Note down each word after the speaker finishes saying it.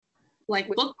Like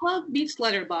Book Club meets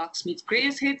Letterboxd meets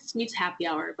Greatest Hits meets Happy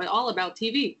Hour, but all about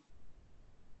TV.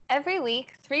 Every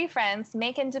week, three friends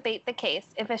make and debate the case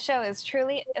if a show is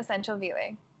truly essential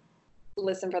viewing.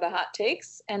 Listen for the hot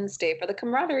takes and stay for the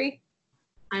camaraderie.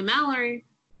 I'm Mallory.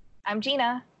 I'm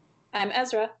Gina. I'm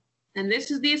Ezra. And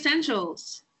this is The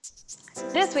Essentials.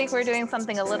 This week we're doing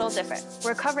something a little different.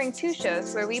 We're covering two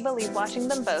shows where we believe watching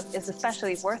them both is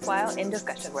especially worthwhile and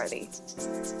discussion-worthy.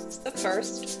 The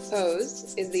first,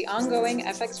 Pose, is the ongoing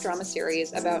FX drama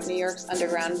series about New York's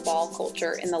underground ball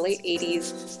culture in the late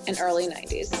 80s and early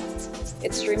 90s.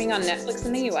 It's streaming on Netflix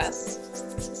in the US.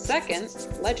 Second,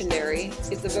 Legendary,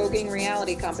 is the voguing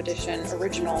reality competition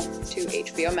original to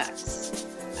HBO Max.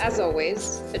 As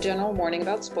always, a general warning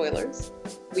about spoilers.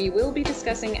 We will be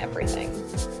discussing everything.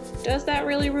 Does that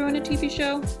really ruin a TV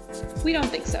show? We don't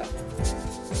think so.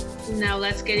 Now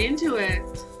let's get into it.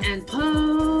 And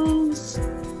Pose!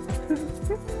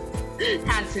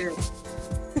 Had to.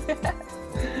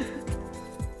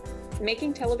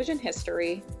 Making television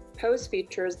history, Pose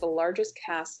features the largest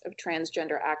cast of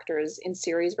transgender actors in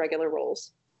series regular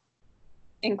roles,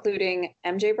 including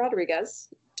MJ Rodriguez,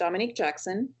 Dominique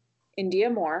Jackson, India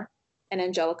Moore, and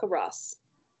Angelica Ross.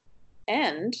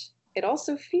 And it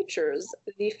also features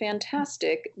the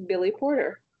fantastic Billy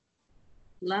Porter.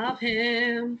 Love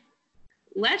him.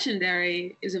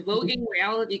 Legendary is a voguing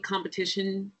reality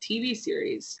competition TV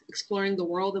series exploring the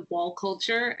world of ball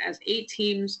culture as 8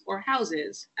 teams, or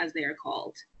houses, as they are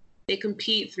called. They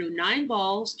compete through 9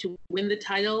 balls to win the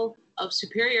title of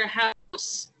Superior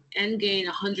House and gain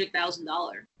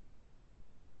 $100,000.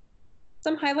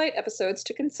 Some highlight episodes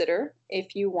to consider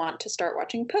if you want to start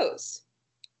watching Pose.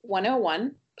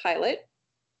 101, Pilot,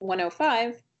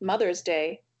 105, Mother's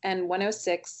Day, and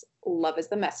 106, Love is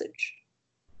the Message.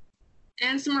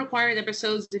 And some required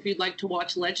episodes if you'd like to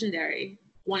watch Legendary.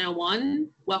 101,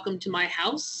 Welcome to My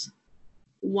House.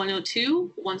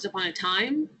 102, Once Upon a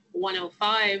Time.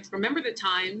 105, Remember the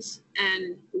Times.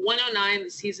 And 109, the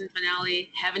season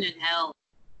finale, Heaven and Hell.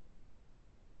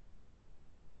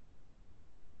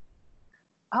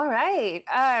 All right.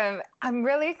 I'm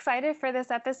really excited for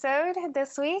this episode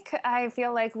this week. I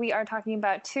feel like we are talking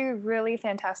about 2 really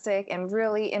fantastic and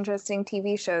really interesting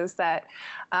TV shows that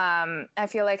I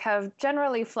feel like have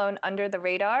generally flown under the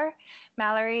radar.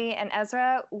 Mallory and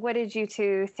Ezra, what did you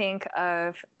two think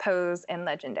of Pose and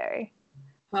Legendary?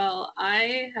 Well,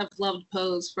 I have loved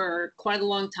Pose for quite a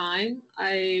long time.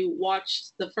 I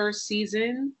watched the first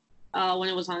season when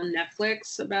it was on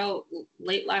Netflix about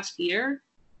late last year.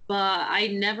 But I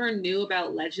never knew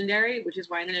about Legendary, which is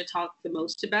why I'm going to talk the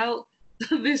most about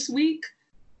this week.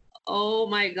 Oh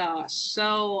my gosh.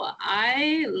 So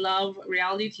I love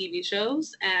reality TV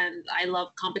shows and I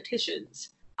love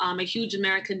competitions. I'm a huge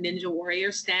American Ninja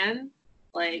Warrior stan.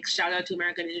 Like, shout out to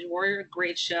American Ninja Warrior,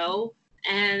 great show.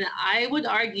 And I would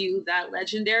argue that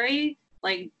Legendary,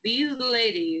 like, these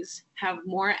ladies have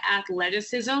more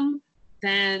athleticism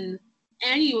than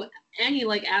any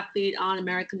like athlete on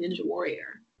American Ninja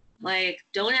Warrior. Like,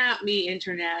 don't at me,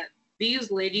 internet. These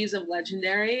ladies of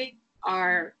Legendary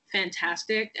are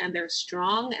fantastic, and they're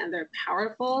strong, and they're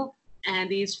powerful, and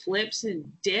these flips and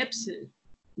dips, and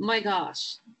my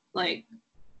gosh. Like,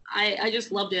 I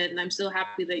just loved it, and I'm so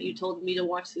happy that you told me to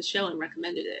watch the show and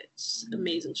recommended it. It's an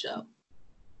amazing show.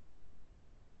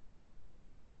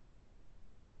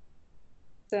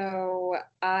 So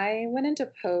I went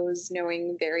into Pose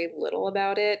knowing very little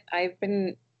about it. I've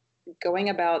been going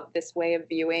about this way of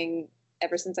viewing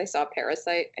ever since I saw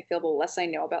Parasite. I feel the less I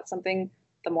know about something,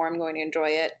 the more I'm going to enjoy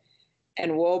it.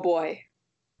 And whoa boy,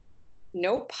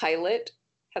 no pilot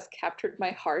has captured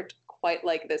my heart quite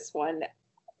like this one.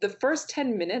 The first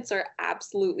 10 minutes are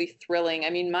absolutely thrilling. I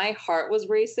mean, my heart was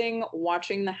racing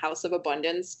watching the House of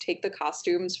Abundance take the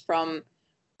costumes from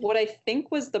what I think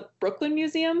was the Brooklyn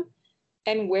Museum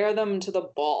and wear them to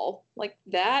the ball. Like,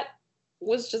 that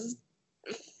was just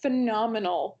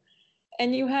phenomenal.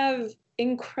 And you have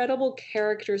incredible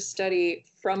character study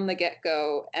from the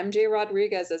get-go. MJ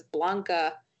Rodriguez as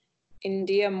Blanca,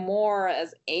 India Moore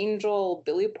as Angel,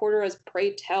 Billy Porter as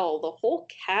Pray Tell. The whole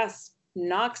cast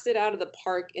knocks it out of the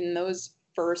park in those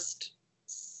first,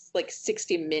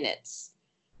 60 minutes.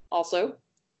 Also,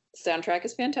 the soundtrack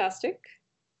is fantastic.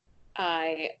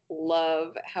 I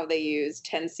love how they use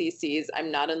 10cc's I'm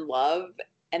Not in Love,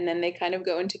 and then they kind of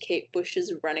go into Kate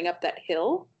Bush's Running Up That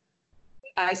Hill.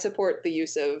 I support the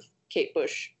use of Kate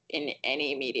Bush in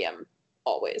any medium,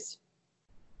 always.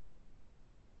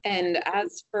 And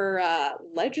as for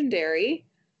Legendary,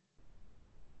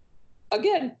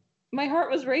 again, my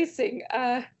heart was racing.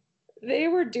 They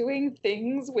were doing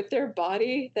things with their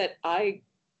body that I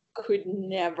could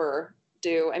never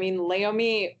do. I mean,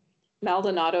 Naomi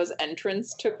Maldonado's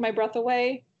entrance took my breath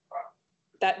away.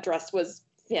 That dress was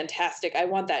fantastic. I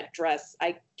want that dress.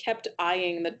 I kept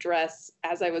eyeing the dress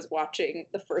as I was watching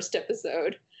the first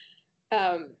episode.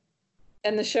 And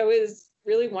the show is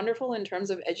really wonderful in terms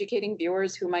of educating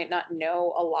viewers who might not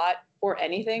know a lot or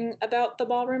anything about the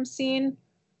ballroom scene.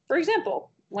 For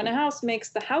example, when a house makes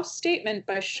the house statement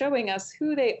by showing us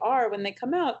who they are when they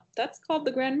come out, that's called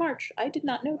the Grand March. I did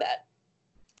not know that.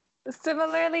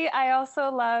 Similarly, I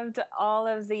also loved all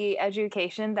of the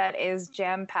education that is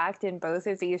jam-packed in both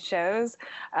of these shows.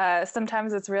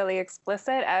 Sometimes it's really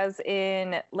explicit, as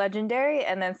in Legendary,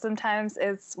 and then sometimes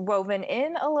it's woven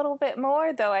in a little bit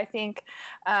more, though I think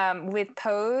with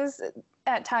Pose,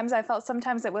 at times I felt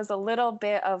sometimes it was a little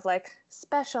bit of like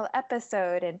special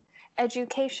episode and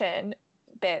education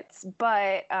bits,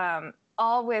 but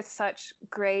all with such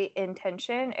great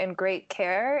intention and great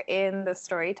care in the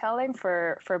storytelling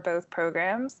for both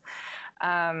programs.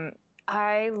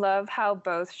 I love how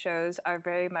both shows are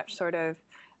very much sort of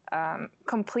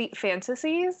complete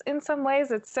fantasies in some ways.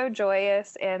 It's so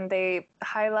joyous, and they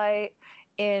highlight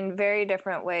in very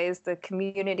different ways the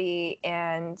community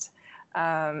and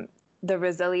the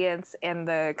resilience and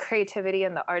the creativity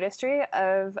and the artistry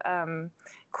of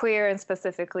queer and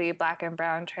specifically Black and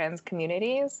brown trans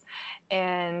communities.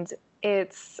 And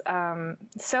it's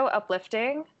so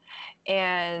uplifting.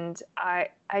 And I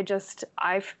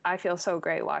feel so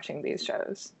great watching these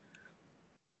shows.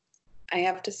 I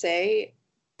have to say,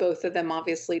 both of them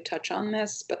obviously touch on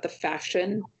this, but the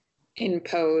fashion in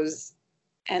Pose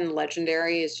and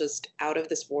Legendary is just out of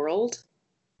this world.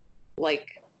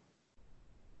 Like,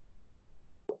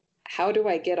 how do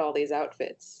I get all these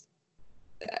outfits?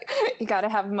 You gotta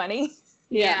have money.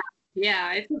 Yeah,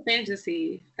 it's a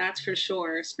fantasy, that's for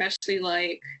sure. Especially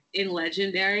like in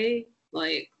Legendary,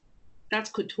 like that's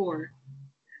couture.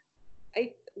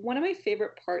 One of my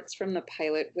favorite parts from the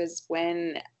pilot was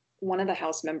when one of the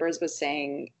house members was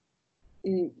saying,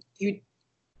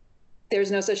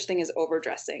 there's no such thing as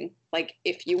overdressing. Like,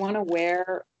 if you want to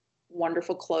wear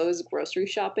wonderful clothes grocery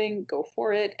shopping, go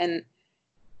for it. And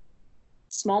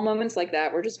small moments like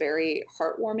that were just very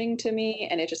heartwarming to me,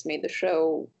 and it just made the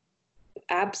show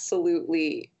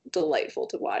absolutely delightful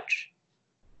to watch.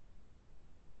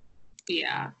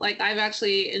 Yeah, like I've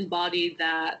actually embodied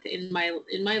that in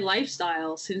my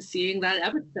lifestyle since seeing that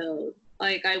episode.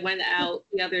 Like, I went out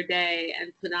the other day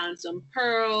and put on some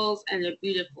pearls and a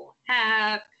beautiful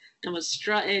hat and was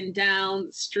strutting down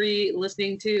the street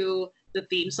listening to the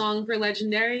theme song for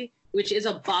Legendary, which is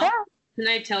a bop. Yeah. Can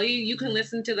I tell you, you can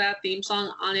listen to that theme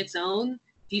song on its own.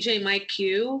 DJ Mike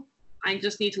Q, I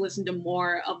just need to listen to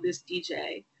more of this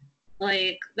DJ.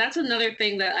 Like, that's another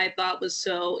thing that I thought was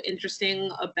so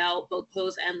interesting about both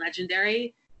Pose and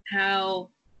Legendary. How,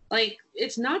 like,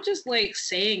 it's not just like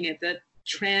saying it that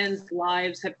trans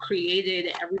lives have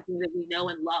created everything that we know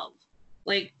and love.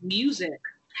 Like music,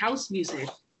 house music,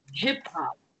 hip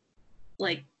hop,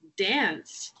 like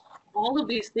dance. All of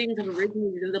these things have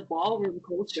originated in the ballroom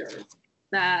culture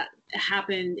that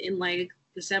happened in like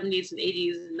the 70s and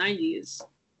 80s and 90s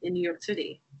in New York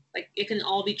City. Like, it can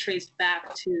all be traced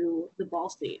back to the ball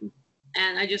scene.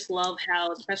 And I just love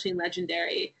how, especially in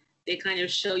Legendary, they kind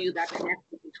of show you that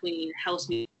connection between house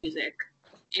music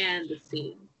and the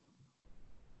scene.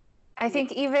 I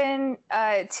think even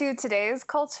to today's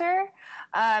culture,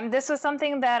 this was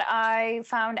something that I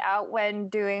found out when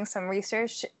doing some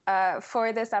research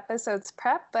for this episode's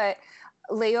prep, but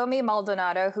Leiomy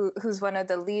Maldonado, who's one of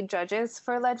the lead judges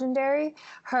for Legendary,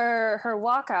 her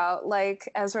walkout, like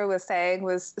Ezra was saying,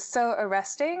 was so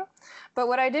arresting. But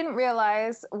what I didn't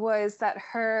realize was that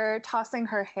her tossing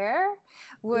her hair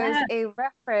was a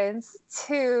reference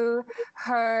to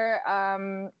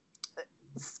her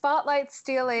spotlight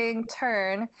stealing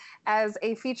turn as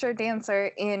a featured dancer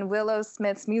in Willow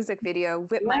Smith's music video,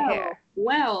 Whip My Hair.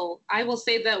 Well, I will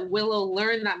say that Willow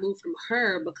learned that move from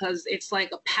her because it's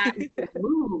like a patent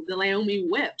move. The Leiomy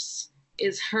Whips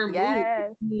is her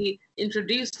move. She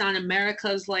introduced on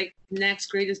America's like Next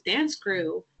Greatest Dance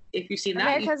Crew. If you've seen that.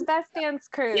 America's Best Dance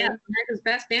Crew. Yeah, America's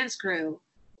Best Dance Crew.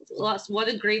 What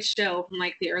a great show from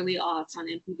like the early aughts on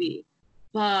MTV.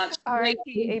 But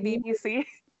R.I.P. ABBC.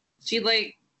 She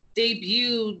like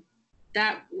debuted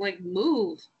that like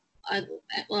move.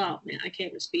 Well, man, I can't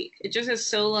even speak. It just is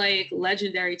so like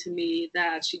legendary to me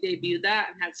that she debuted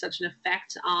that and had such an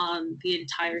effect on the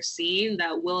entire scene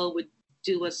that Willow would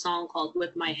do a song called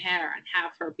Whip My Hair and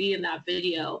have her be in that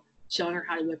video showing her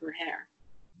how to whip her hair.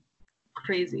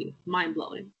 Crazy,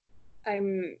 mind-blowing.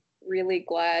 I'm really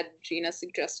glad Gina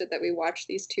suggested that we watch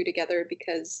these two together,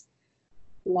 because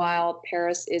while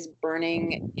Paris is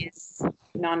Burning is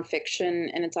nonfiction,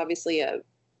 and it's obviously a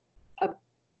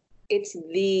it's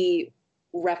the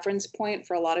reference point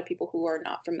for a lot of people who are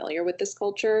not familiar with this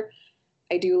culture.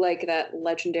 I do like that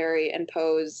Legendary and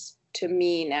Pose, to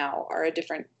me now, are a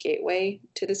different gateway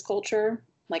to this culture.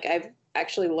 Like, I've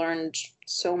actually learned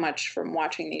so much from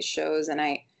watching these shows, and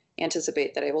I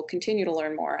anticipate that I will continue to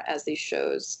learn more as these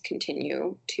shows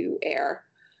continue to air.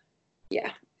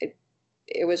 Yeah,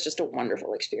 it was just a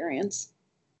wonderful experience.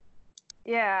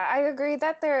 Yeah, I agree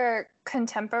that their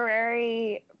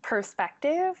contemporary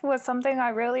perspective was something I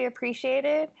really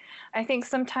appreciated. I think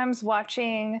sometimes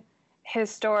watching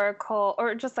historical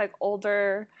or just like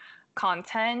older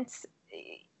content,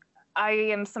 I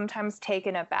am sometimes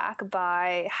taken aback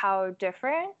by how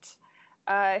different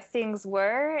things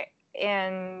were.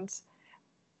 And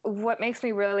what makes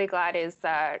me really glad is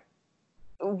that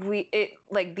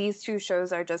these two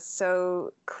shows are just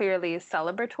so clearly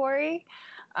celebratory.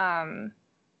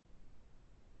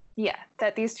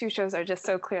 That these two shows are just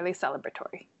so clearly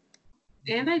celebratory.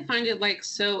 And I find it like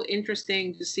so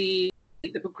interesting to see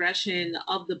the progression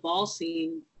of the ball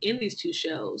scene in these two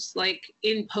shows. Like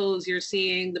in Pose, you're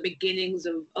seeing the beginnings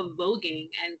of voguing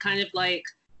and kind of like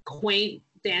quaint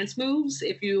dance moves.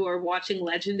 If you are watching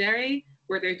Legendary,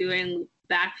 where they're doing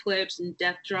backflips and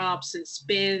death drops and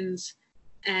spins,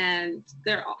 and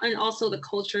also the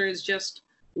culture is just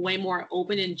way more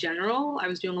open in general. I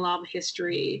was doing a lot of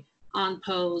history on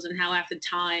Pose and how at the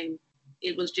time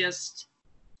it was just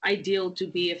ideal to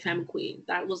be a femme queen.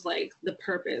 That was like the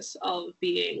purpose of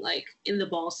being like in the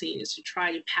ball scene, is to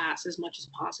try to pass as much as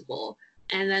possible.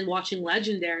 And then watching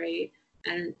Legendary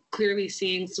and clearly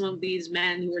seeing some of these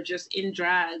men who are just in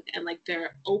drag and like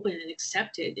they're open and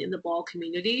accepted in the ball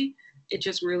community, it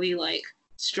just really like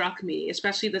struck me,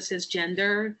 especially the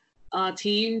cisgender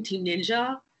Team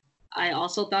Ninja. I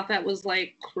also thought that was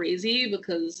like crazy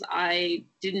because I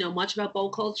didn't know much about ball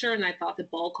culture, and I thought that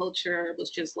ball culture was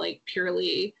just like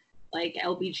purely like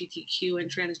LGBTQ and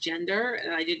transgender,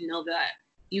 and I didn't know that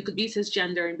you could be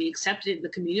cisgender and be accepted in the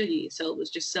community. So it was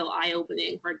just so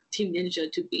eye-opening for Team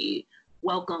Ninja to be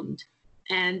welcomed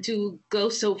and to go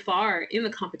so far in the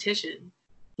competition.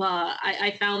 But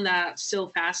I found that so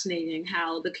fascinating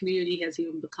how the community has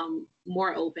even become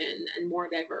more open and more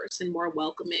diverse and more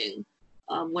welcoming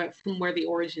from where the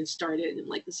origin started in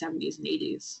like the 70s and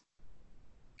 80s.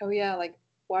 Oh yeah, like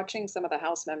watching some of the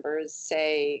house members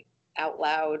say out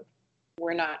loud,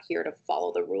 we're not here to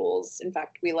follow the rules. In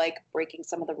fact, we like breaking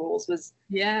some of the rules, was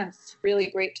really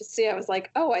great to see. I was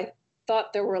like, oh, I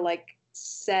thought there were like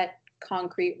set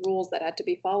concrete rules that had to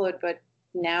be followed, but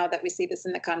now that we see this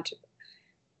in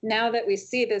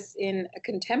a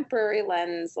contemporary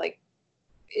lens, like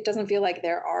it doesn't feel like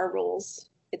there are rules.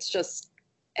 It's just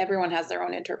everyone has their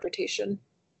own interpretation.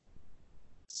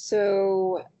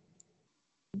 So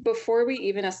before we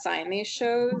even assign these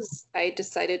shows, I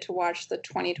decided to watch the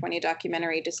 2020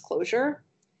 documentary Disclosure.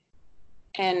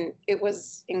 And it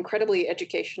was incredibly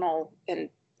educational and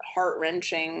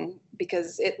heart-wrenching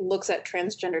because it looks at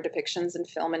transgender depictions in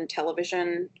film and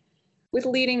television with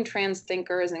leading trans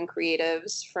thinkers and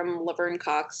creatives from Laverne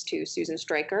Cox to Susan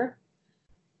Stryker.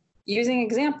 Using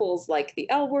examples like the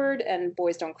L Word and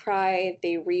Boys Don't Cry,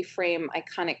 they reframe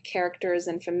iconic characters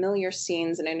and familiar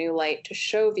scenes in a new light to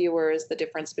show viewers the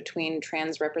difference between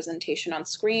trans representation on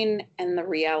screen and the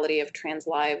reality of trans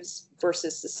lives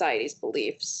versus society's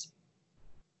beliefs.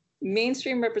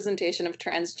 Mainstream representation of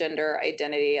transgender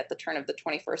identity at the turn of the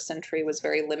 21st century was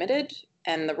very limited,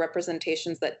 and the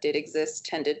representations that did exist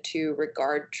tended to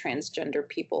regard transgender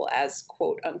people as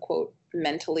quote-unquote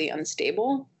mentally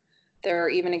unstable. There are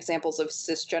even examples of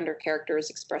cisgender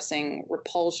characters expressing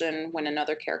repulsion when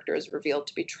another character is revealed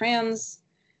to be trans.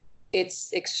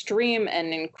 It's extreme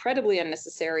and incredibly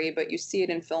unnecessary, but you see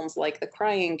it in films like The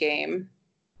Crying Game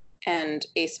and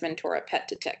Ace Ventura: Pet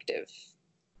Detective.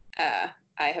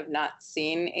 I have not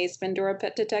seen Ace Ventura: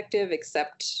 Pet Detective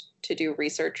except to do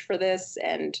research for this,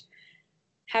 and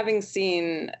having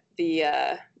seen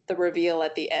the reveal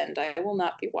at the end, I will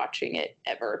not be watching it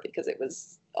ever because it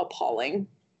was appalling.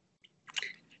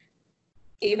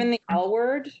 Even the L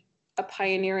Word, a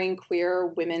pioneering queer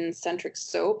women-centric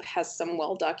soap, has some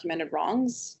well-documented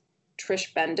wrongs.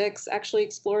 Trish Bendix actually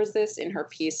explores this in her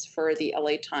piece for the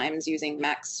LA Times using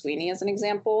Max Sweeney as an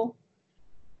example.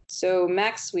 So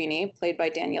Max Sweeney, played by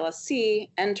Daniela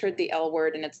C., entered the L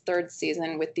Word in its third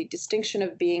season with the distinction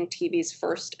of being TV's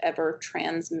first ever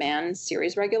trans man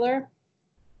series regular.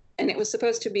 And it was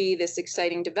supposed to be this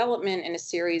exciting development in a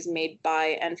series made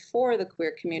by and for the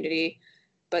queer community,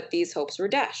 but these hopes were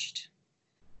dashed.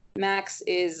 Max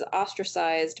is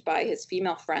ostracized by his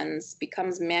female friends,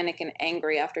 becomes manic and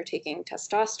angry after taking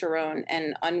testosterone,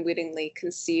 and unwittingly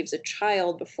conceives a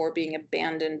child before being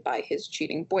abandoned by his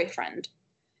cheating boyfriend.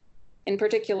 In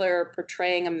particular,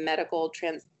 portraying medical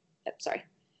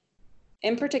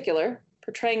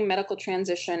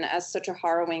transition as such a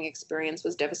harrowing experience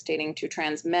was devastating to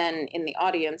trans men in the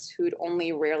audience who'd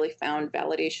only rarely found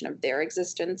validation of their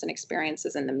existence and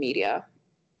experiences in the media.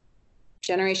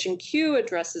 Generation Q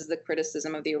addresses the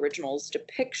criticism of the original's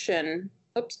depiction.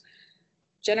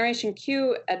 Generation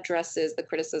Q addresses the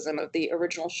criticism of the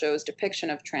original show's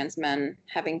depiction of trans men,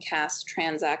 having cast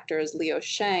trans actors Leo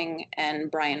Sheng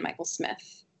and Brian Michael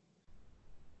Smith.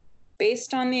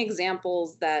 Based on the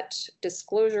examples that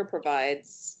Disclosure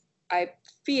provides, I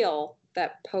feel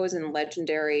that Pose and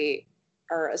Legendary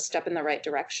are a step in the right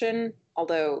direction,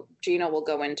 although Gina will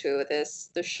go into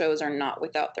this, the shows are not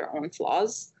without their own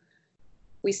flaws.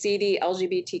 We see the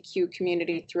LGBTQ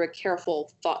community through a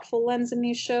careful, thoughtful lens in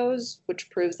these shows, which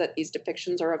proves that these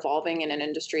depictions are evolving in an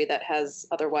industry that has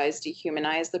otherwise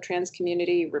dehumanized the trans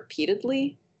community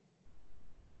repeatedly.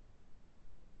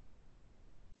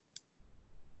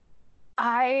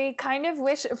 I kind of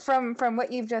wish, from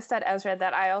what you've just said, Ezra,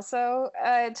 that I also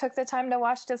took the time to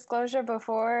watch Disclosure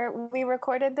before we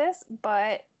recorded this,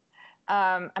 but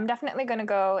I'm definitely going to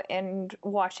go and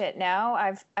watch it now.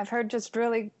 I've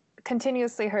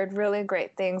continuously heard really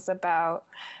great things about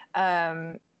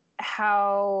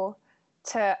how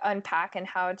to unpack and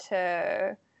how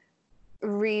to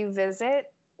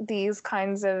revisit these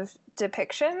kinds of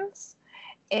depictions.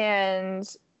 And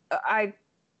I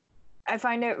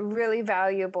find it really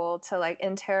valuable to like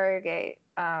interrogate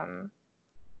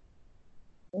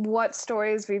what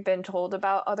stories we've been told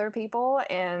about other people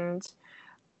and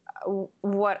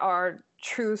what are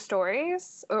true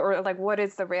stories, or like what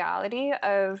is the reality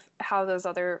of how those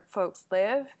other folks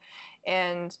live.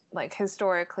 And like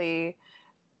historically,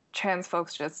 trans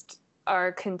folks just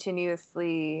are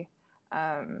continuously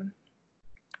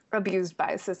abused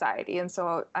by society. And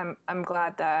so I'm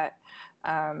glad that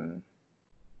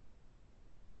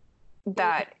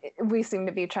that we seem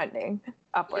to be trending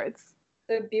upwards.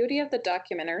 The beauty of the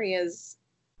documentary is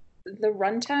the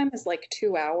runtime is like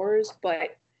 2 hours,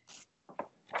 but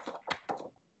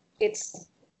it's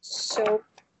so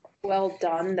well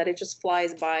done that it just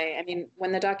flies by. I mean,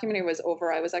 when the documentary was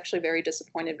over, I was actually very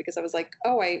disappointed because I was like,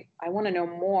 oh, I want to know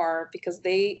more, because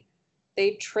they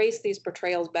trace these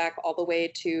portrayals back all the way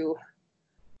to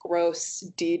gross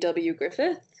D.W.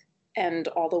 Griffith and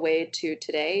all the way to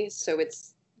today. So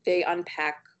they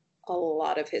unpack a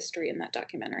lot of history in that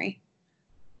documentary.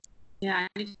 Yeah,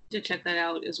 I need to check that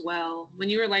out as well. When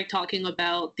you were like talking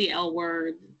about the L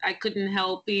Word, I couldn't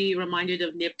help be reminded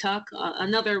of Nip Tuck,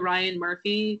 another Ryan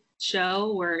Murphy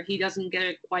show where he doesn't get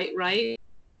it quite right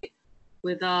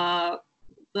with the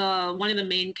one of the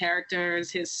main characters,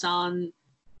 his son,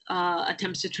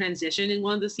 attempts to transition in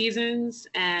one of the seasons,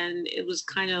 and he was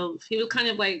kind of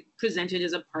like presented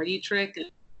as a party trick,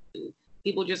 and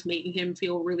people just making him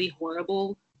feel really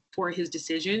horrible for his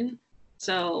decision.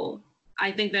 So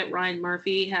I think that Ryan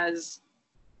Murphy has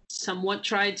somewhat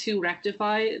tried to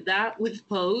rectify that with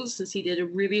Pose, since he did a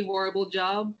really horrible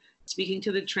job speaking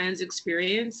to the trans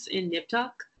experience in Nip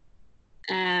Tuck.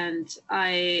 And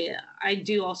I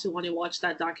do also want to watch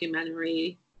that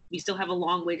documentary. We still have a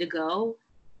long way to go.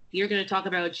 You're going to talk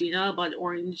about Gina, but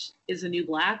Orange is the New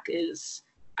Black is,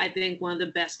 I think, one of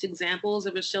the best examples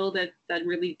of a show that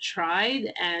really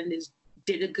tried and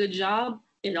did a good job.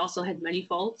 It also had many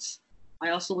faults. I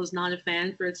also was not a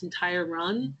fan for its entire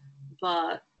run,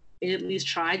 but it at least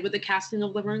tried with the casting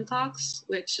of Laverne Cox,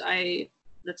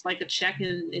 that's like a check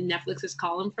in Netflix's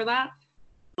column for that.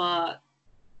 But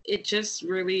it just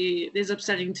really is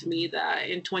upsetting to me that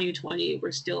in 2020,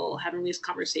 we're still having these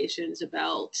conversations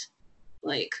about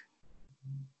like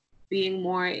being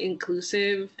more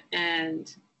inclusive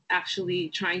and actually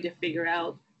trying to figure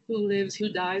out who lives, who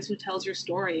dies, who tells your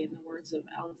story, in the words of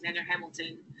Alexander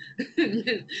Hamilton.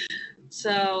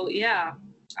 So yeah,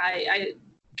 I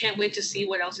can't wait to see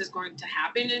what else is going to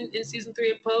happen in season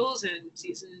 3 of Pose and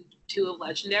season 2 of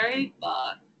Legendary,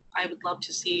 but I would love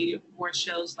to see more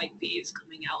shows like these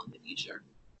coming out in the future.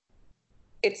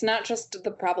 It's not just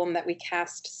the problem that we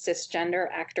cast cisgender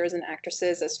actors and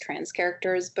actresses as trans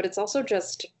characters, but it's also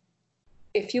just,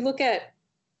 if you look at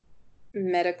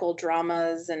medical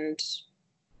dramas and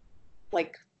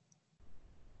like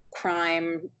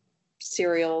crime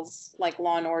serials like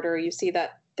Law and Order, you see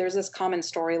that there's this common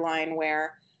storyline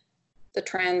where the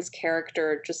trans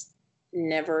character just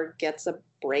never gets a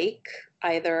break.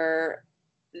 Either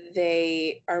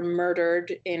they are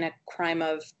murdered in a crime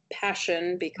of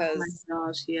passion because, oh my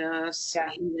gosh, yes. Yeah. I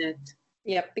hate it.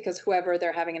 yep, because whoever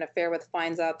they're having an affair with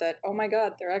finds out that, oh my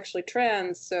God, they're actually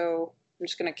trans, so I'm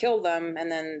just going to kill them.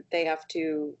 And then they have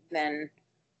to, then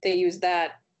they use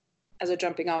that as a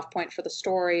jumping off point for the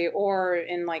story. Or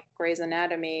in like Grey's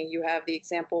Anatomy, you have the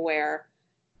example where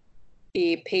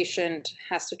the patient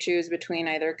has to choose between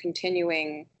either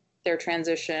continuing their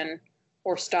transition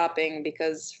or stopping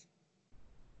because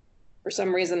for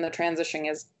some reason the transition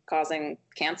is causing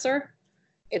cancer.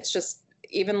 It's just,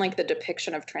 even like the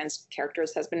depiction of trans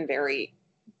characters has been very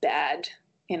bad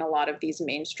in a lot of these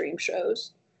mainstream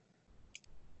shows.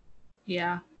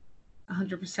 Yeah,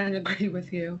 100% agree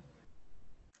with you.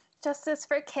 Justice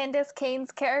for Candace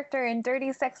Cain's character in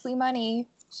Dirty Sexy Money.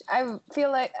 I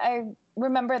feel like I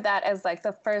remember that as like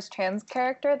the first trans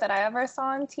character that I ever saw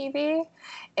on TV.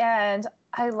 And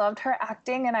I loved her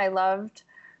acting and I loved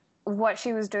what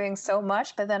she was doing so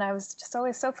much, but then I was just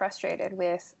always so frustrated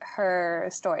with her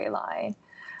storyline.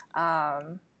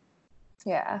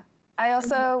 Yeah. I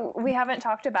also, we haven't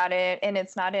talked about it and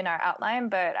it's not in our outline,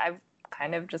 but I've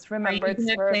kind of just remembered. Are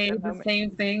you going to say the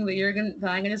same thing that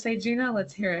I'm going to say, Gina?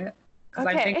 Let's hear it. Because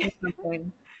Okay. I'm thinking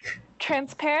something.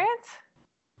 Transparent?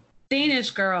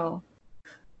 Danish Girl.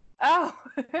 Oh.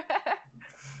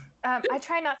 I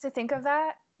try not to think of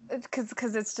that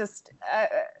because it's just,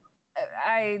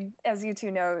 I, as you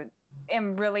two know,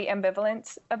 am really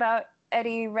ambivalent about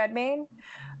Eddie Redmayne.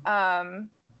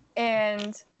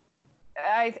 And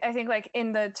I think like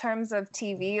in the terms of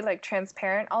TV, like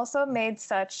Transparent also made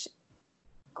such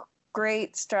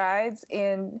great strides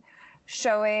in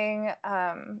showing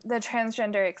the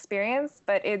transgender experience,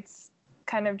 but it's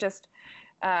kind of just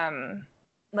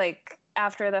like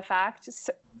after the fact,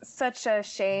 such a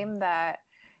shame that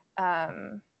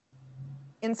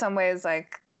in some ways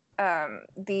like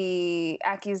the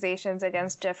accusations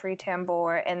against Jeffrey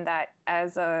Tambor and that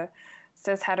as a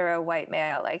cis hetero white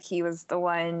male, like he was the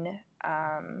one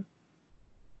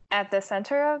at the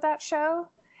center of that show.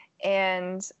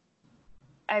 And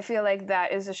I feel like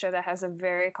that is a show that has a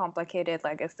very complicated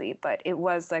legacy, but it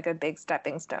was like a big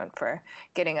stepping stone for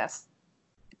getting us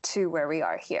to where we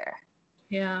are here.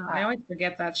 Yeah, I always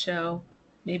forget that show.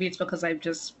 Maybe it's because I've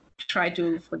just tried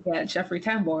to forget Jeffrey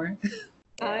Tambor.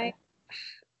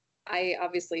 I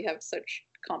obviously have such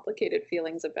complicated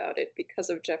feelings about it because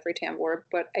of Jeffrey Tambor,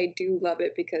 but I do love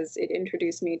it because it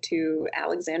introduced me to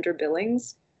Alexandra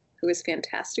Billings, who is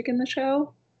fantastic in the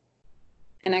show.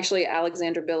 And actually,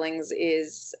 Alexandra Billings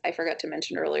is, I forgot to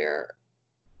mention earlier,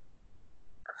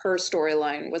 her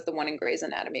storyline was the one in Grey's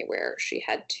Anatomy where she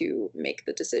had to make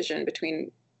the decision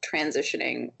between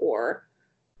transitioning or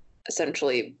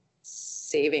essentially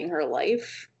saving her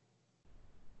life.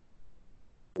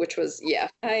 Which was, yeah,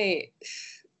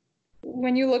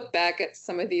 when you look back at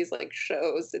some of these like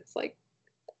shows, it's like,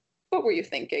 what were you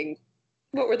thinking?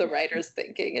 What were the writers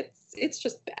thinking? It's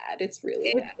just bad. It's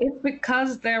really bad. It's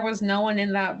because there was no one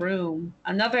in that room.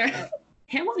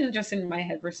 Hamilton's just in my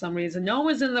head for some reason. No one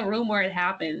was in the room where it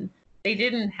happened. They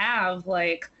didn't have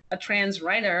like a trans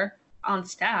writer on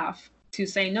staff to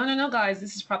say, no, guys,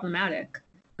 this is problematic.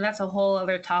 And that's a whole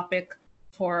other topic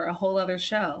for a whole other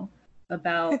show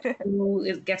about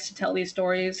who gets to tell these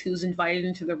stories, who's invited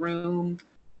into the room.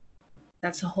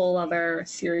 That's a whole other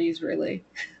series, really.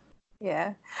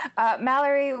 Yeah.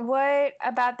 Mallory, what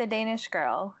about The Danish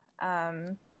Girl?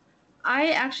 I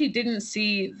actually didn't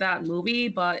see that movie,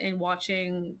 but in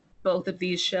watching both of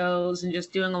these shows and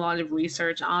just doing a lot of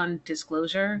research on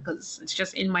Disclosure, because it's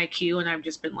just in my queue and I've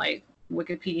just been like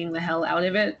Wikipediaing the hell out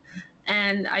of it.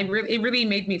 And it really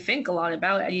made me think a lot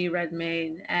about Eddie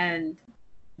Redmayne and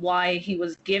why he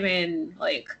was given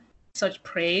like such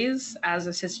praise as a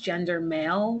cisgender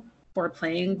male for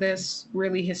playing this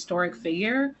really historic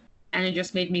figure. And it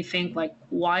just made me think, like,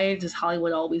 why does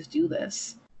Hollywood always do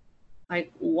this?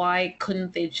 Like, why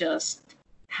couldn't they just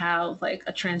have like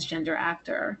a transgender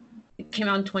actor? It came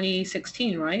out in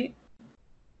 2016, right?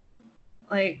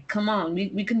 Like, come on,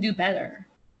 we can do better.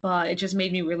 But it just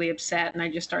made me really upset, and I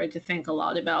just started to think a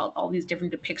lot about all these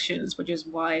different depictions, which is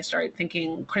why I started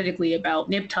thinking critically about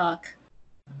Nip Tuck,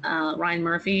 Ryan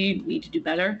Murphy. We need to do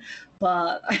better.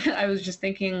 But I was just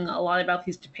thinking a lot about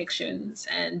these depictions,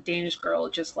 and Danish Girl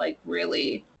just like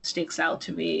really sticks out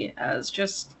to me as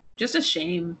just a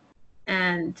shame.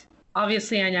 And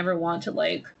obviously, I never want to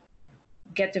like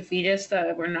get defeatist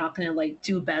that we're not going to like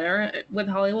do better with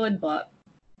Hollywood, but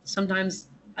sometimes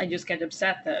I just get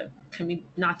upset that can we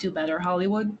not do better,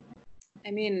 Hollywood?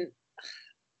 I mean,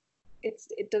 it's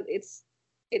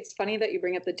funny that you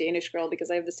bring up The Danish Girl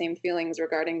because I have the same feelings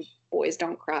regarding Boys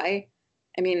Don't Cry.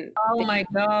 I mean, Oh my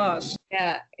gosh.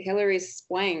 yeah, Hilary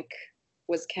Swank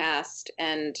was cast,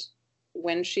 and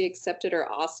when she accepted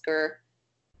her Oscar,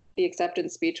 the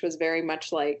acceptance speech was very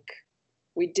much like,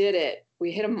 we did it.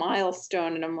 We hit a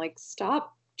milestone. And I'm like,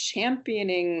 stop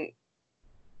championing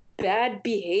bad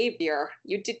behavior.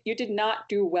 You did not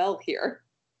do well here.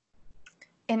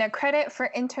 In a credit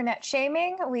for internet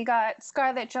shaming, we got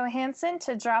Scarlett Johansson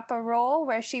to drop a role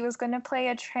where she was going to play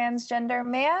a transgender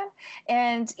man.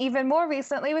 And even more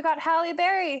recently, we got Halle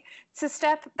Berry to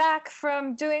step back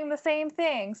from doing the same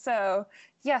thing. So,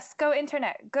 yes, go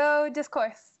internet, go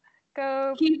discourse,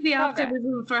 go Keep the progress.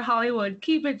 optimism for Hollywood.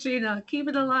 Keep it, Gina. Keep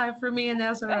it alive for me and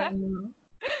Ezra right now.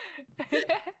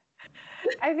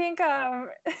 I think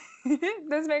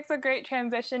this makes a great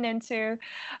transition into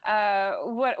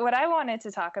what I wanted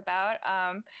to talk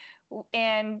about.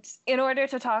 And in order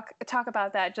to talk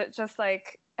about that, just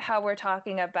like how we're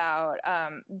talking about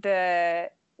the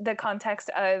context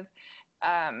of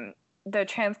the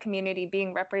trans community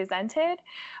being represented,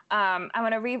 I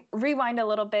want to rewind a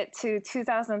little bit to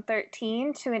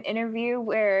 2013 to an interview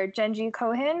where Jenji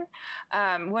Kohan,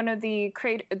 one of the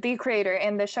creator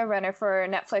and the showrunner for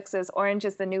Netflix's Orange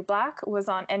is the New Black, was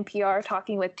on NPR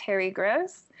talking with Terry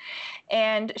Gross.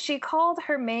 And she called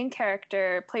her main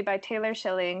character, played by Taylor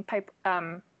Schilling,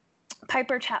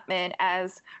 Piper Chapman,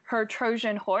 as her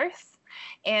Trojan horse.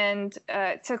 And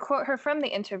to quote her from the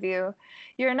interview,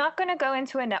 "You're not going to go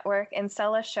into a network and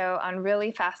sell a show on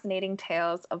really fascinating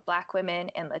tales of Black women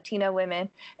and Latina women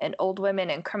and old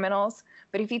women and criminals.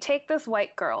 But if you take this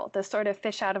white girl, this sort of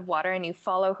fish out of water, and you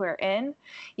follow her in,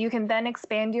 you can then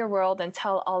expand your world and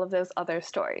tell all of those other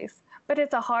stories. But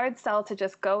it's a hard sell to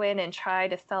just go in and try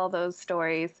to sell those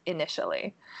stories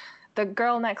initially. The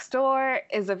Girl Next Door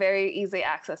is a very easy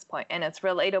access point, and it's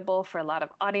relatable for a lot of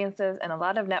audiences and a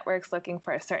lot of networks looking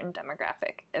for a certain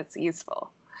demographic. It's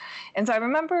useful." And so I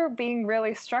remember being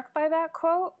really struck by that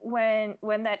quote when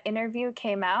that interview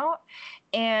came out,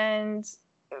 and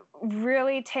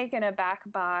really taken aback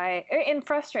by and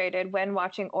frustrated when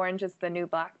watching Orange is the New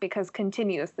Black, because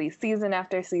continuously, season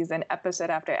after season, episode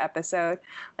after episode,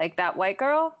 like, that white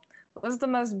girl was the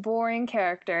most boring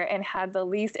character and had the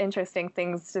least interesting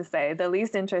things to say, the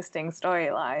least interesting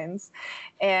storylines.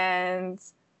 And,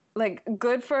 like,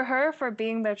 good for her for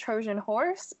being the Trojan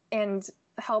horse and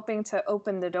helping to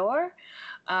open the door.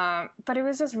 But it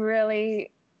was just really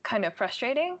kind of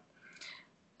frustrating.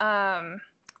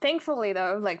 Thankfully,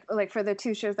 though, like for the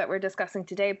two shows that we're discussing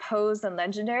today, Pose and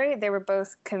Legendary, they were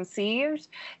both conceived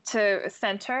to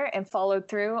center and followed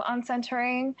through on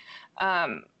centering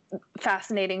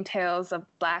fascinating tales of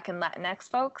Black and Latinx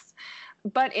folks.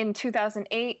 But in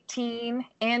 2018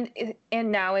 and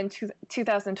now in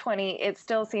 2020, it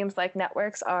still seems like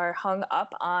networks are hung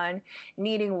up on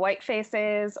needing white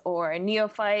faces or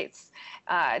neophytes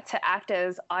to act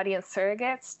as audience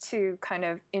surrogates to kind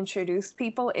of introduce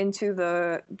people into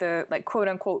the like, quote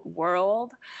unquote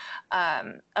world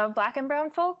of Black and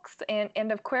brown folks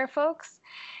and of queer folks.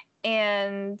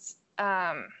 And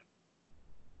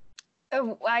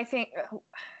I think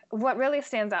what really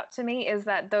stands out to me is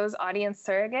that those audience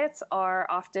surrogates are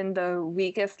often the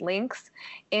weakest links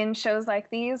in shows like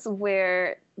these,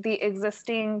 where the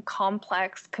existing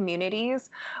complex communities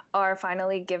are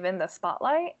finally given the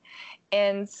spotlight.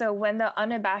 And so when the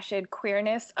unabashed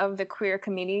queerness of the queer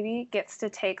community gets to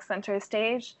take center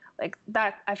stage, like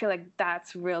that, I feel like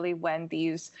that's really when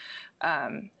these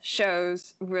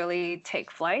shows really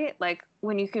take flight. Like,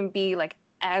 when you can be like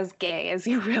as gay as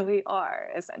you really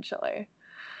are, essentially.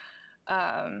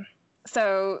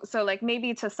 So like,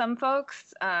 maybe to some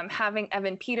folks, having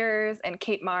Evan Peters and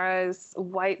Kate Mara's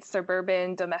white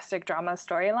suburban domestic drama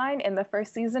storyline in the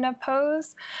first season of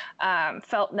Pose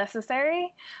felt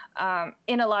necessary.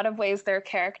 In a lot of ways, their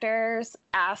characters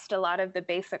asked a lot of the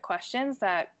basic questions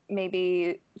that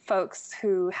maybe folks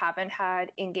who haven't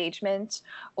had engagement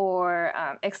or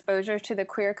exposure to the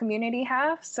queer community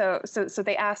have. So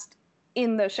they asked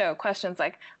in the show questions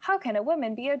like, how can a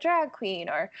woman be a drag queen?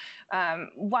 Or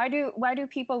why do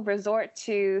people resort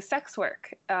to sex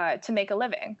work to make a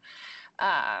living?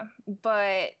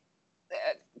 But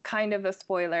kind of a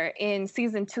spoiler, in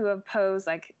season 2 of Pose,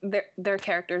 like, their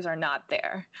characters are not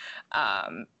there.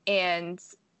 And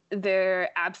their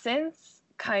absence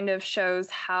kind of shows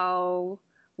how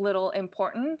little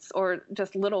importance or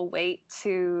just little weight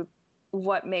to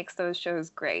what makes those shows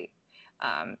great.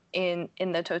 In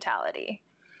the totality.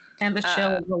 And the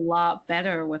show is a lot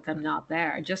better with them not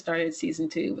there. I just started season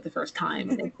 2 for the first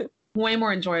time. It's way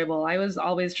more enjoyable. I was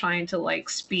always trying to like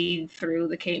speed through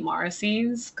the Kate Mara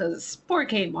scenes, because poor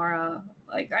Kate Mara,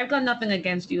 like, I've got nothing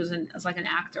against you as like an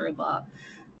actor, but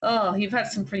Oh, she's had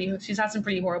some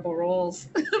pretty horrible roles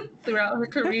throughout her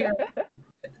career.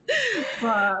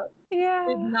 But Yeah.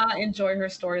 did not enjoy her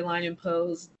storyline in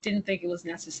Pose. Didn't think it was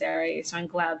necessary. So I'm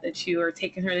glad that you are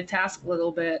taking her to task a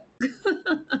little bit.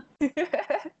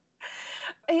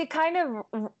 It kind of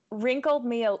rankled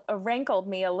me a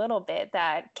little bit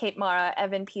that Kate Mara,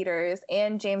 Evan Peters,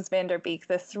 and James Van Der Beek,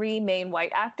 the three main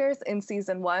white actors in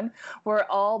season 1, were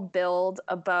all billed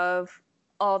above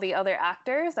all the other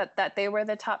actors, that they were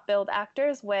the top billed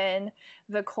actors, when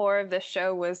the core of the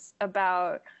show was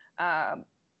about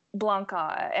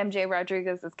Blanca, MJ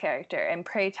Rodriguez's character, and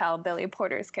Pray Tell, Billy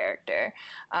Porter's character.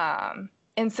 And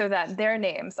so that their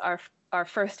names are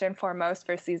first and foremost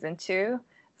for season 2.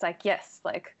 It's like, yes,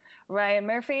 like Ryan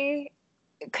Murphy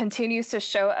continues to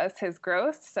show us his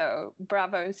growth, so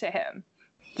bravo to him.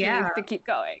 He needs to keep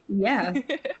going. Yeah.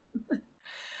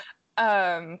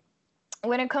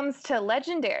 When it comes to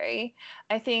Legendary,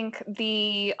 I think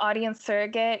the audience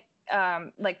surrogate,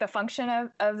 like the function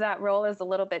of that role is a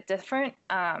little bit different,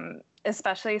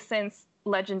 especially since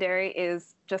Legendary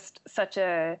is just such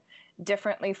a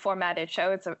differently formatted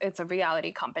show. It's a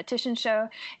reality competition show,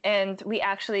 and we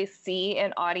actually see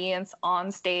an audience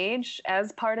on stage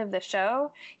as part of the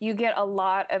show. You get a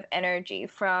lot of energy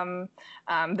from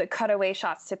the cutaway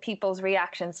shots to people's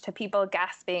reactions, to people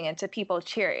gasping, and to people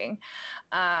cheering.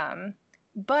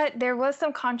 But there was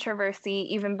some controversy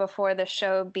even before the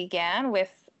show began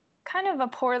with kind of a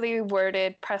poorly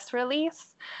worded press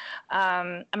release.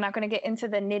 I'm not going to get into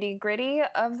the nitty gritty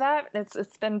of that.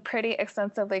 It's been pretty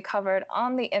extensively covered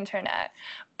on the internet.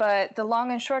 But the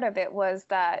long and short of it was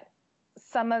that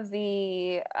some of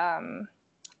the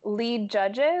lead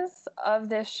judges of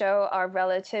this show are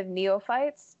relative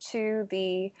neophytes to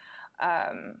the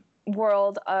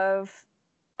world of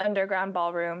underground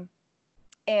ballroom.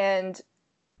 And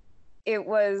it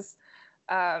was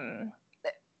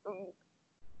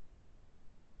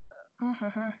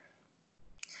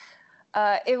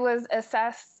it was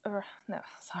assessed, or no,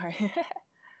 sorry.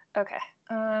 Okay.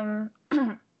 All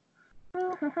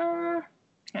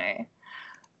right.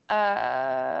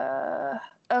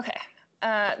 Okay.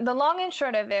 The long and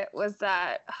short of it was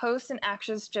that host and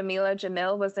actress Jamila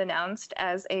Jamil was announced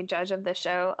as a judge of the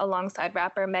show alongside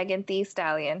rapper Megan Thee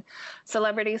Stallion,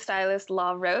 celebrity stylist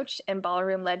Law Roach, and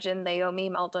ballroom legend Naomi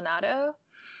Maldonado.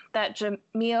 That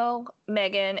Jamil,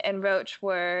 Megan, and Roach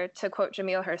were, to quote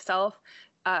Jamil herself,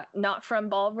 not from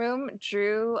ballroom,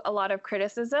 drew a lot of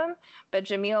criticism, but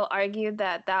Jamil argued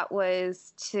that that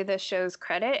was to the show's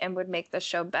credit and would make the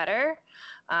show better.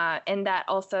 And that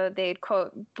also they'd,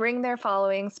 quote, bring their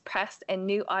followings, press, and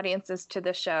new audiences to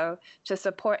the show to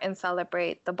support and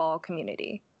celebrate the ball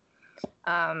community.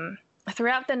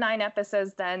 Throughout the 9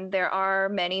 episodes, then, there are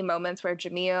many moments where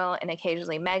Jamil and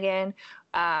occasionally Megan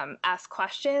ask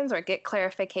questions or get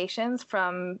clarifications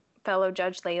from fellow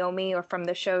judge Naomi or from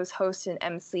the show's host and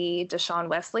MC, Deshaun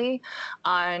Wesley,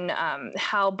 on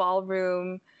how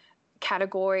ballroom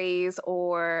categories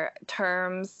or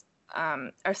terms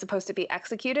are supposed to be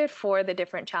executed for the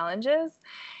different challenges.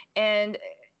 And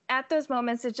at those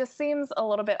moments, it just seems a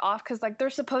little bit off because, like, they're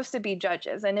supposed to be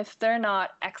judges, and if they're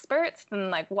not experts, then,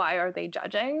 like, why are they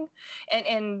judging?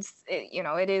 And it, you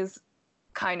know, it is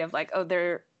kind of like, oh,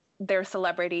 their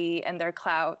celebrity and their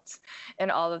clout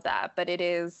and all of that, but it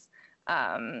is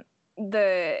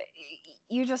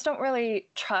you just don't really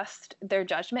trust their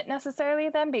judgment necessarily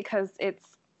then, because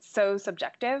it's so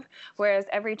subjective. Whereas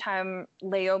every time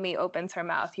Naomi opens her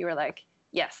mouth, you were like,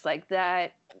 yes, like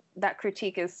that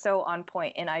critique is so on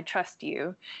point, and I trust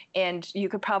you, and you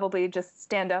could probably just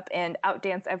stand up and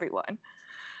outdance everyone.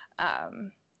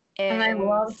 And I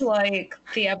loved, like,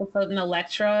 the episode in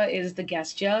Elektra is the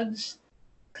guest judge,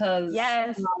 because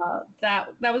yes,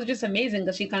 that was just amazing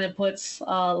because she kind of puts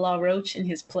La Roche in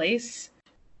his place.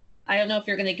 I don't know if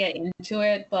you're going to get into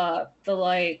it, but the,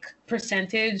 like,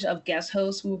 percentage of guest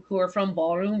hosts who are from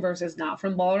ballroom versus not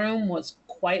from ballroom was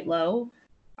quite low.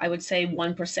 I would say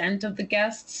 1% of the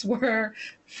guests were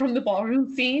from the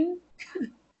ballroom scene.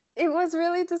 It was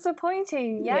really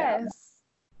disappointing, yes.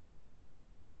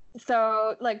 Yeah.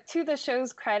 So, like, to the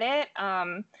show's credit,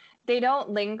 they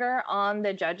don't linger on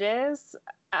the judges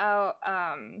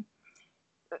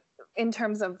in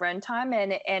terms of runtime,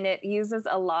 and it uses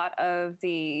a lot of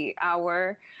the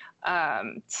hour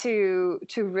to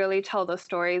really tell the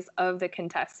stories of the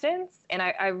contestants. And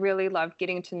I really loved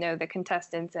getting to know the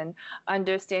contestants and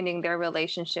understanding their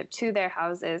relationship to their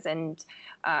houses and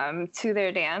to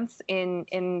their dance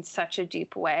in such a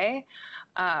deep way.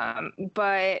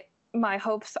 But my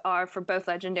hopes are for both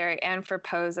Legendary and for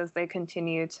Pose as they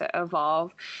continue to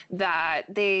evolve, that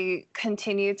they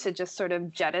continue to just sort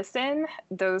of jettison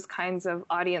those kinds of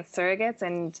audience surrogates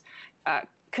and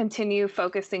continue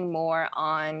focusing more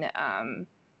on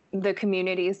the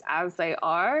communities as they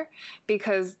are,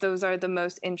 because those are the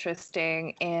most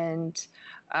interesting and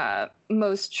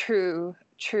most true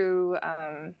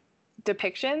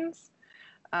depictions.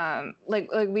 Like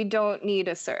we don't need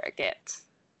a surrogate.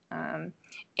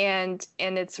 And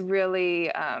it's really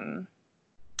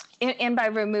and by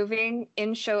removing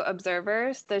in-show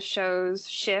observers, the show's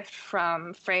shift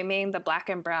from framing the Black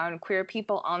and brown queer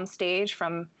people on stage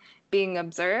from being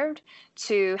observed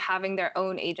to having their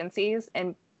own agencies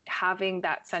and having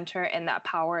that center and that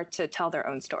power to tell their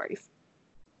own stories.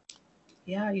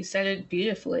 Yeah, you said it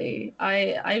beautifully.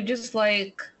 I just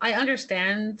like, I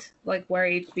understand like where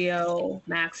HBO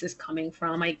Max is coming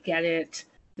from. I get it.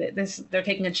 They're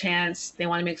taking a chance. They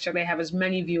want to make sure they have as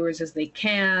many viewers as they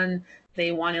can.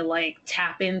 They want to like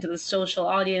tap into the social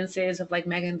audiences of like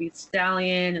Megan Thee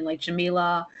Stallion and like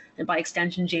Jamila, and by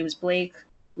extension James Blake.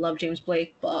 Love James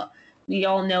Blake, but we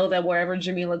all know that wherever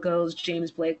Jamila goes,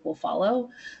 James Blake will follow.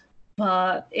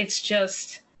 But it's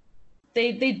just,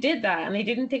 they did that, and they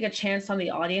didn't take a chance on the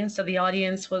audience. So the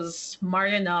audience was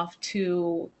smart enough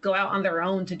to go out on their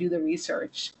own to do the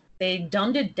research. They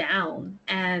dumbed it down,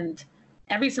 and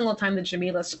every single time that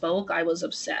Jamila spoke, I was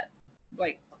upset,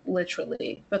 like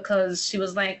literally, because she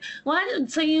was like, "What?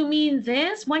 So you mean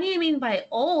this? What do you mean by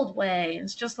old way?" And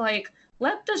it's just like,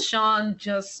 let Deshaun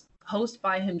just host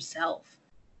by himself.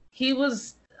 He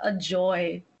was a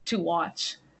joy to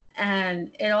watch.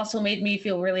 And it also made me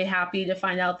feel really happy to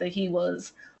find out that he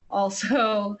was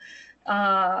also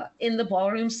in the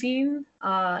ballroom scene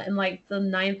in like the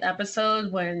 9th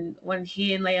episode when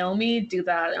he and Naomi do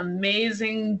that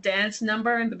amazing dance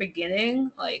number in the beginning.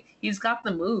 Like, he's got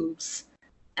the moves.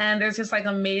 And there's this like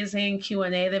amazing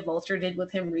Q&A that Vulture did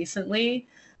with him recently.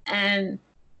 And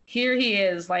here he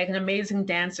is, like an amazing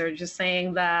dancer, just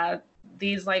saying that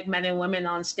these like men and women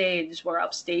on stage were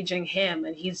upstaging him,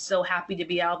 and he's so happy to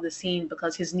be out of the scene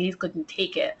because his knees couldn't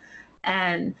take it.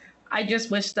 And I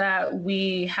just wish that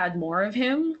we had more of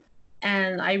him.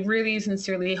 And I really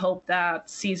sincerely hope that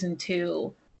season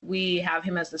 2, we have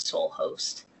him as the sole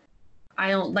host.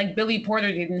 I don't like, Billy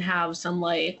Porter didn't have some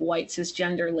like white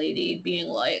cisgender lady being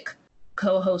like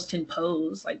co-host in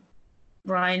Pose. Like,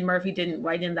 Ryan Murphy didn't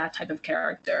write in that type of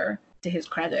character, to his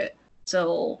credit.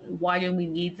 So why do we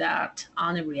need that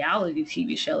on a reality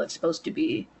TV show that's supposed to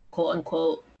be quote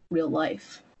unquote real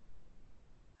life?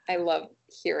 I love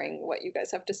hearing what you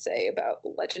guys have to say about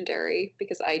Legendary,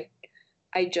 because I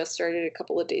just started a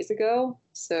couple of days ago.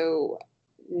 So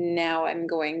now I'm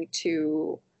going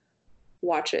to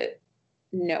watch it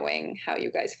knowing how you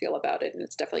guys feel about it, and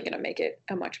it's definitely going to make it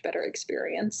a much better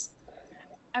experience.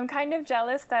 I'm kind of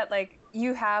jealous that like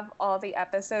you have all the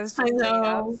episodes just laid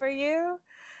out for you.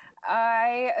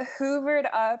 I hoovered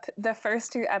up the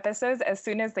first 2 episodes as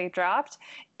soon as they dropped,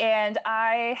 and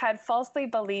I had falsely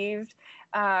believed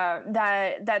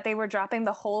that they were dropping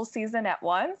the whole season at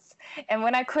once. And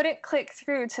when I couldn't click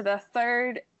through to the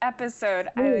 3rd episode,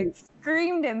 I like,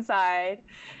 screamed inside.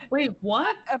 Wait,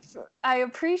 what? I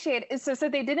appreciate it. So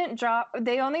they didn't drop.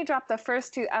 They only dropped the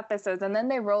first 2 episodes, and then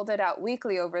they rolled it out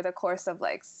weekly over the course of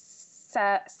like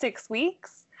 6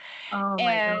 weeks. Oh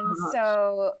and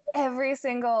so every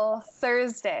single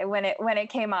Thursday when it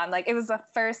came on, like it was the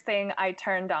first thing I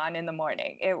turned on in the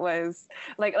morning. It was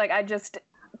like I just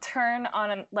turn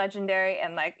on Legendary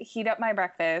and like heat up my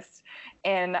breakfast,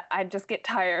 and I just get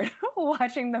tired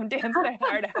watching them dance their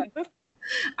heart out.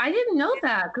 I didn't know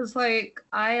that, because like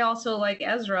I also, like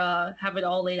Ezra, have it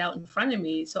all laid out in front of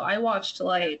me. So I watched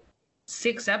like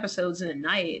 6 episodes in a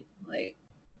night. Like,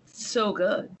 so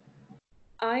good.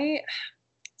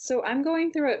 So I'm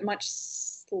going through it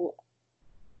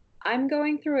I'm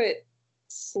going through it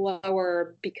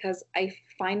slower because I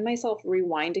find myself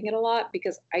rewinding it a lot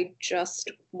because I just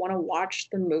want to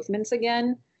watch the movements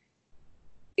again.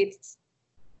 It's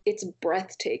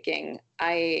breathtaking.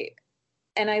 I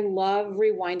love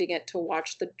rewinding it to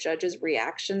watch the judges'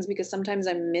 reactions because sometimes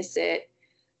I miss it.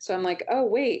 So I'm like, oh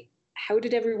wait, how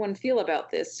did everyone feel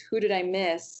about this? Who did I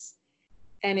miss?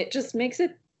 And it just makes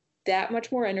it that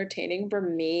much more entertaining for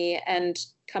me. And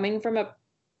coming from a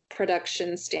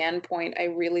production standpoint, I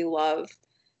really love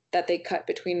that they cut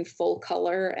between full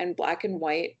color and black and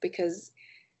white, because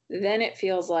then it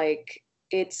feels like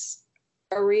it's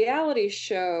a reality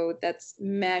show that's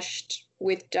meshed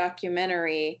with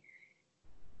documentary,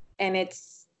 and it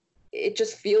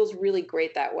just feels really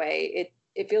great that way.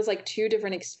 It feels like 2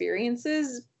 different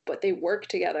experiences, but they work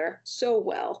together so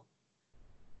well.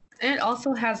 And it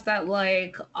also has that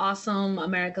like awesome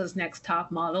America's Next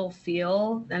Top Model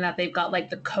feel, and that they've got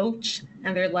like the coach,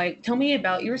 and they're like, "Tell me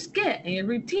about your skit and your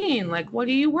routine. Like, what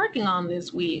are you working on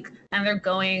this week?" And they're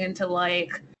going into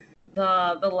like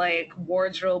the like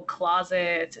wardrobe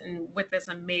closet, and with this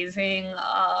amazing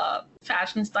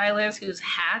fashion stylist whose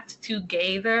hat to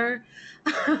gay there.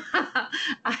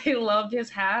 I loved his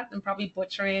hat. and probably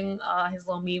butchering his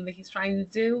little meme that he's trying to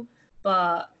do,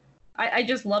 but I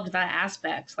just loved that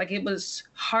aspect. Like it was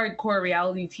hardcore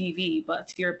reality TV, but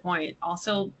to your point,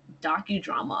 also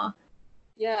docudrama.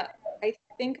 Yeah, I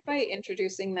think by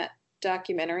introducing that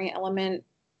documentary element,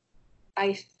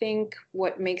 I think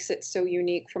what makes it so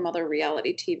unique from other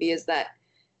reality TV is that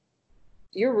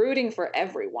you're rooting for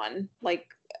everyone. Like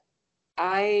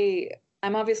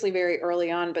I'm obviously very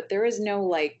early on, but there is no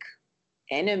like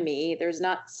enemy. There's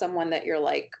not someone that you're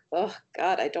like, oh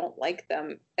God, I don't like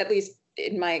them. At least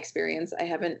in my experience, I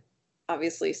haven't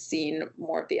obviously seen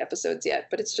more of the episodes yet,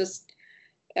 but it's just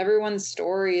everyone's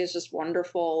story is just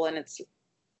wonderful, and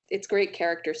it's great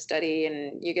character study,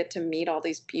 and you get to meet all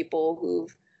these people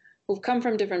who've come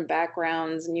from different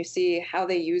backgrounds, and you see how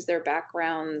they use their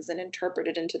backgrounds and interpret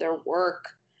it into their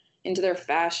work, into their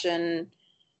fashion,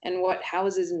 and what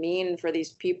houses mean for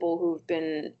these people who've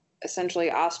been essentially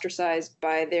ostracized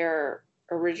by their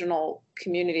original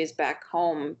communities back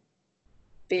home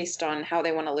based on how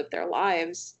they want to live their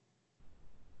lives.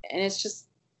 And it's just,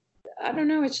 I don't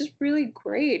know, it's just really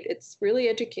great. It's really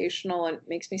educational and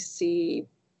makes me see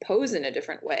Pose in a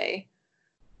different way.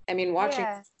 I mean, watching,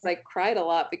 Yeah. I cried a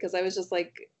lot because I was just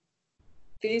like,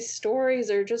 these stories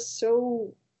are just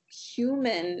so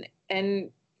human,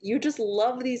 and you just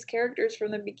love these characters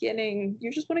from the beginning. You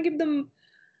just want to give them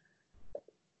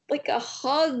like a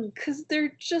hug because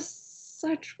they're just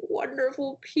such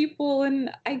wonderful people, and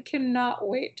I cannot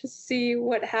wait to see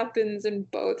what happens in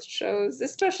both shows,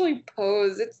 especially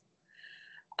Pose.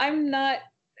 I'm not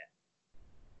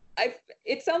I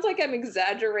it sounds like I'm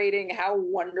exaggerating how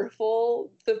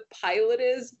wonderful the pilot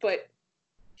is, but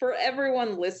for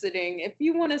everyone listening, if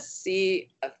you want to see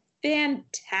a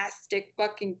fantastic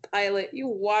fucking pilot, you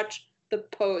watch the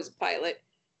Pose pilot.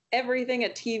 Everything a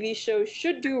TV show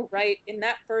should do right in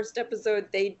that first episode,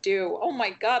 they do. Oh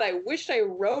my God, I wish I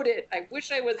wrote it. I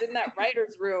wish I was in that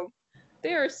writer's room.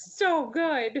 They are so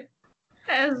good.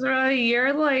 Ezra,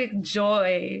 your like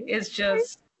joy is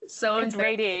just so It's intense.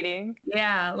 radiating.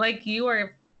 Yeah, like you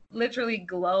are literally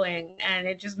glowing, and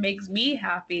it just makes me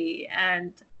happy.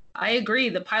 And I agree,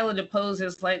 the pilot of Pose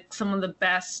is like some of the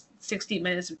best 60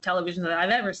 minutes of television that I've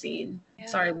ever seen. Yeah.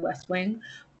 Sorry, West Wing,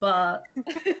 but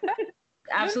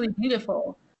absolutely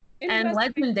beautiful. And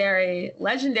legendary,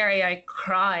 I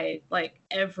cried like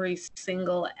every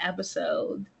single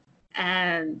episode.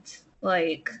 And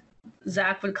like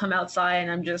Zach would come outside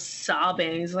and I'm just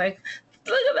sobbing. He's like,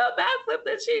 look at the backflip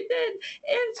that she did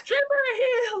in stripper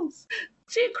heels.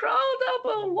 She crawled up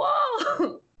a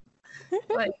wall.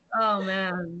 Like, oh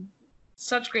man,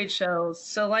 such great shows.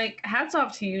 So like, hats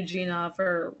off to you, Gina,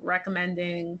 for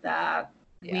recommending that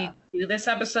we do this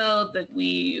episode, that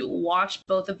we watch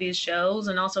both of these shows,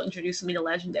 and also introducing me to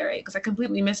Legendary, because I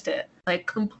completely missed it. Like,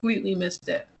 completely missed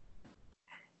it.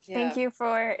 Yeah. Thank you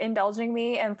for indulging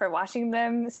me and for watching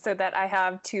them so that I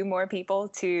have two more people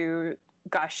to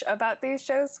gush about these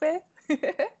shows with.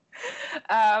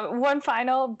 One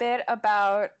final bit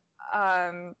about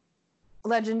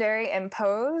Legendary and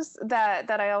Pose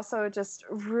that I also just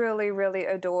really, really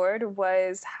adored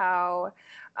was how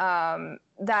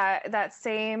that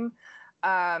same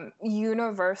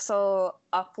universal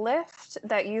uplift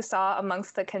that you saw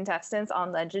amongst the contestants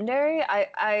on Legendary.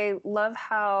 I love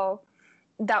how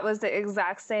that was the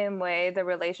exact same way the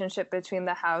relationship between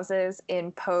the houses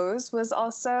in Pose was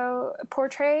also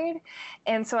portrayed.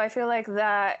 And so I feel like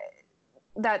that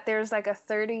there's like a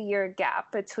 30-year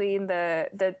gap between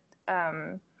the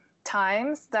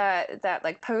times that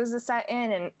like Pose is set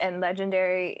in and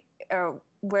Legendary, or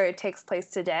where it takes place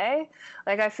today.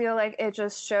 Like I feel like it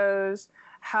just shows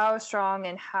how strong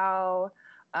and how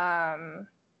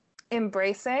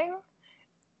embracing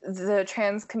the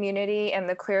trans community and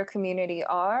the queer community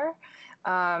are.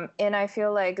 And I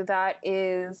feel like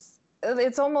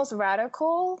it's almost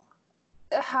radical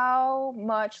how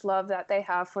much love that they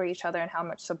have for each other and how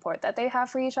much support that they have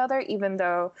for each other, even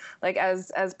though, like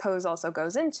as Pose also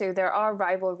goes into, there are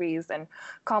rivalries and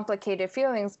complicated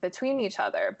feelings between each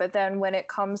other. But then when it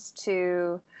comes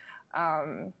to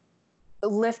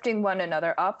lifting one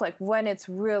another up, like when it's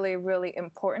really, really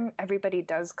important, everybody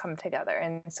does come together.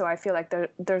 And so I feel like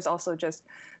there's also just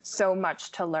so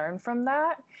much to learn from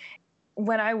that.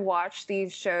 When I watch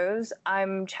these shows,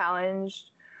 I'm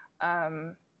challenged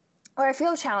or I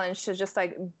feel challenged to just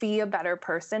like be a better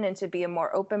person and to be a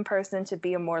more open person, to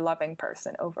be a more loving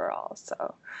person overall.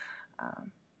 So,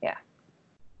 yeah.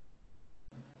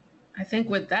 I think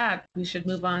with that, we should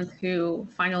move on to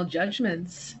final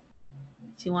judgments.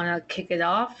 Do you want to kick it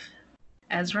off,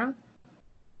 Ezra?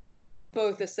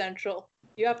 Both essential.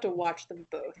 You have to watch them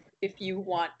both if you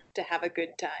want to have a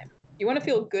good time. You want to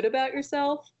feel good about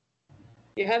yourself?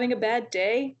 You're having a bad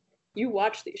day? You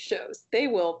watch these shows. They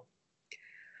will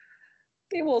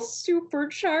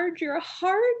supercharge your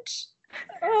heart.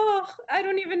 Oh, I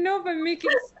don't even know if I'm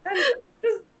making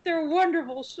sense. They're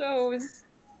wonderful shows.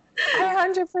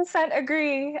 I 100%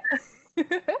 agree.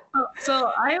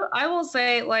 So I will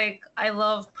say, like, I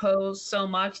love Pose so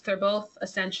much. They're both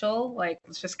essential. Like,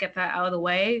 let's just get that out of the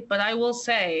way. But I will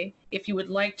say, if you would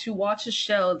like to watch a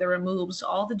show that removes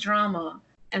all the drama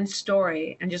and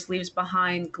story and just leaves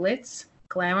behind glitz,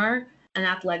 glamour, and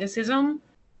athleticism,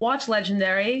 watch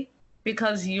Legendary,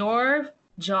 because your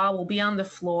jaw will be on the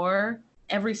floor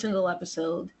every single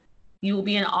episode. You will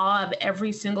be in awe of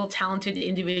every single talented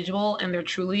individual and their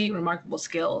truly remarkable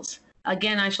skills.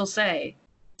 Again, I shall say,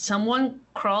 someone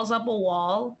crawls up a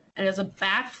wall and does a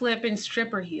backflip in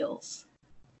stripper heels.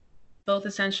 Both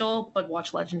essential, but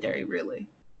watch Legendary, really.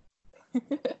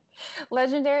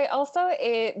 Legendary also,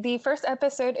 the first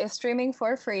episode is streaming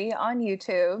for free on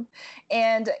YouTube,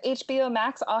 and HBO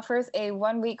Max offers a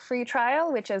 1-week free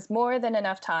trial, which is more than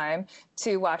enough time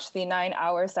to watch the 9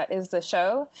 hours that is the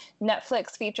show.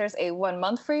 Netflix features a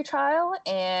 1-month free trial,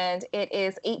 and it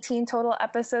is 18 total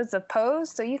episodes of Pose,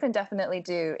 so you can definitely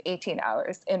do 18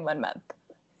 hours in 1 month.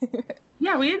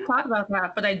 Yeah, we didn't talk about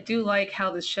that, but I do like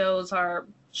how the shows are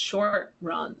short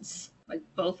runs, like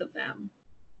both of them.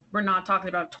 We're not talking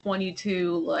about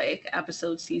 22 like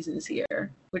episode seasons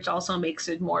here, which also makes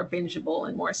it more bingeable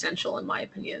and more essential in my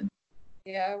opinion.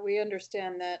 Yeah, we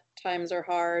understand that times are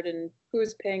hard and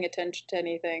who's paying attention to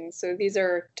anything. So these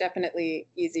are definitely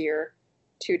easier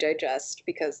to digest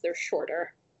because they're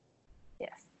shorter.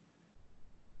 Yes.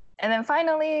 And then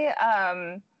finally,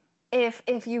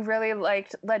 if you really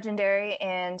liked Legendary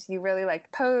and you really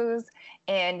liked Pose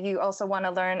and you also want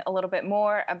to learn a little bit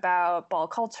more about ball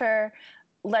culture,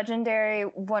 Legendary,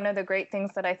 one of the great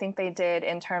things that I think they did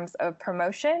in terms of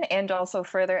promotion and also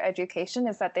further education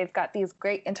is that they've got these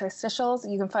great interstitials.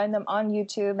 You can find them on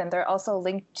YouTube, and they're also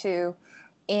linked to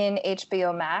in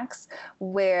HBO Max,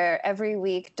 where every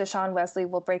week Deshaun Wesley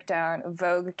will break down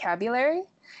Vogue vocabulary,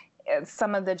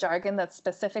 some of the jargon that's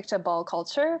specific to ball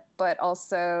culture, but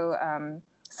also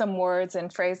some words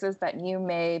and phrases that you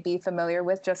may be familiar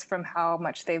with just from how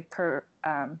much they've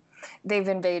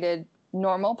invaded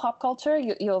normal pop culture.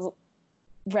 You'll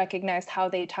recognize how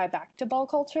they tie back to ball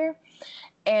culture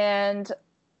and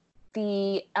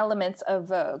the elements of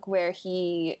Vogue, where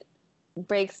he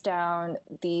breaks down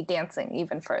the dancing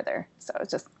even further. So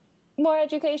it's just more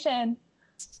education.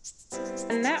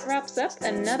 And that wraps up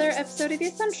another episode of The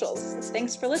Essentials.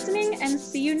 Thanks for listening, and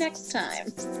see you next time.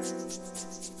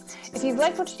 If you've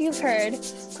liked what you've heard,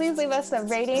 please leave us a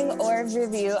rating or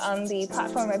review on the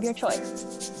platform of your choice.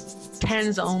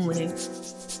 10s only.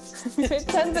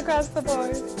 10s across the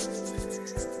board.